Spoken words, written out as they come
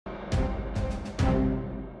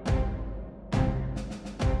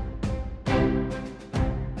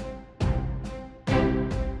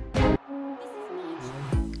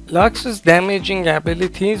Lux's damaging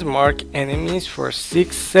abilities mark enemies for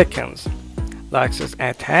 6 seconds. Lux's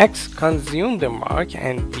attacks consume the mark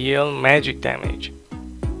and deal magic damage.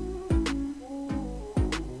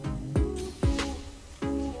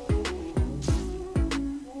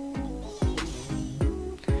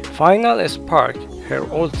 Final Spark, her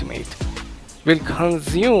ultimate, will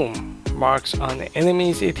consume marks on the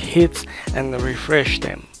enemies it hits and refresh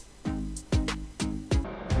them.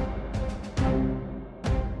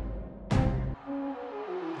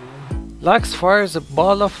 Lux fires a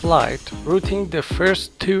ball of light, rooting the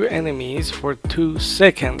first 2 enemies for 2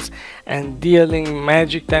 seconds and dealing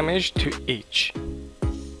magic damage to each.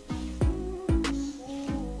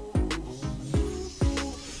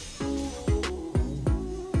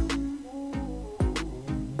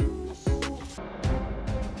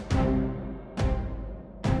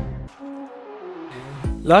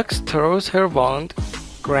 Lux throws her wand,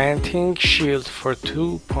 granting shield for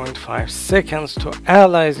 2.5 seconds to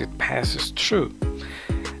allies it passes through.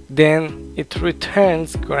 Then it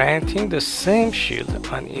returns, granting the same shield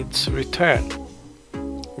on its return.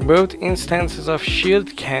 Both instances of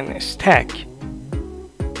shield can stack.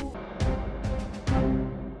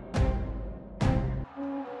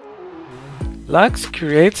 Lux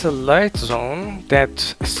creates a light zone that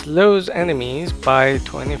slows enemies by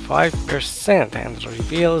 25% and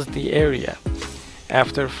reveals the area.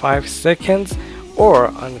 After 5 seconds or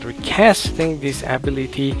on recasting this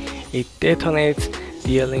ability, it detonates,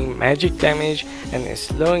 dealing magic damage and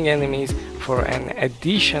slowing enemies for an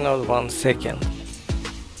additional 1 second.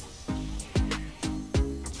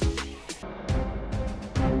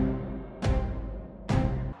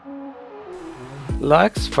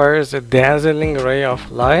 Lux fires a dazzling ray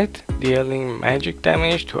of light, dealing magic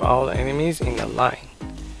damage to all enemies in a line.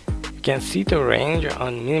 You can see the range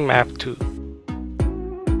on minimap too.